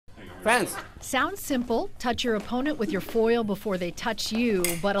Fence. Sounds simple, touch your opponent with your foil before they touch you,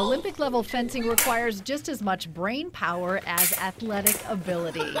 but Olympic-level fencing requires just as much brain power as athletic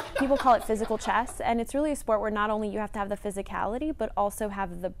ability. People call it physical chess, and it's really a sport where not only you have to have the physicality, but also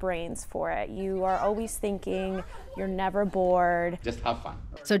have the brains for it. You are always thinking, you're never bored. Just have fun.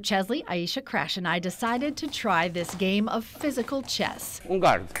 So Chesley, Aisha, Crash, and I decided to try this game of physical chess. Un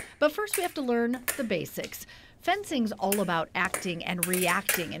guard. But first we have to learn the basics. Fencing's all about acting and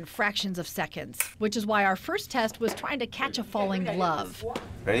reacting in fractions of seconds, which is why our first test was trying to catch a falling glove.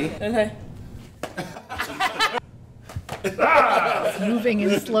 Ready? Okay. Moving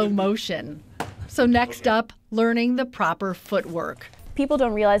in slow motion. So next up, learning the proper footwork. People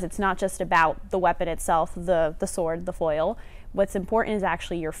don't realize it's not just about the weapon itself, the sword, the foil. What's important is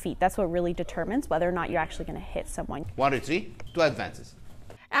actually your feet. That's what really determines whether or not you're actually going to hit someone. 1 retreat, 2 advances.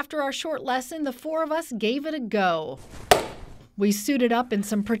 After our short lesson, the four of us gave it a go. We suited up in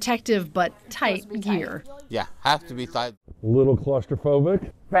some protective but tight gear. Yeah, have to be tight. A little claustrophobic.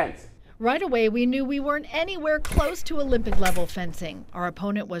 Fence. Right away, we knew we weren't anywhere close to Olympic-level fencing. Our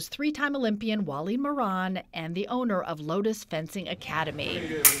opponent was three-time Olympian Waleed Moran and the owner of Lotus Fencing Academy.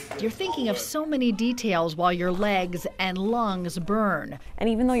 You're thinking of so many details while your legs and lungs burn. And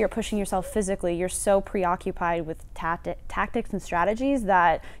even though you're pushing yourself physically, you're so preoccupied with tactics and strategies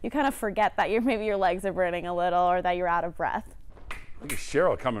that you kind of forget that maybe your legs are burning a little or that you're out of breath. Look at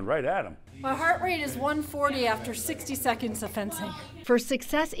Cheryl coming right at him. My heart rate is 140 after 60 seconds of fencing. For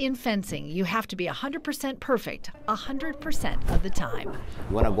success in fencing, you have to be 100% perfect 100% of the time.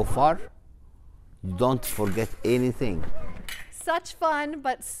 You want to go far? Don't forget anything. Such fun,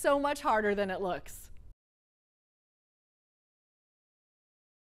 but so much harder than it looks.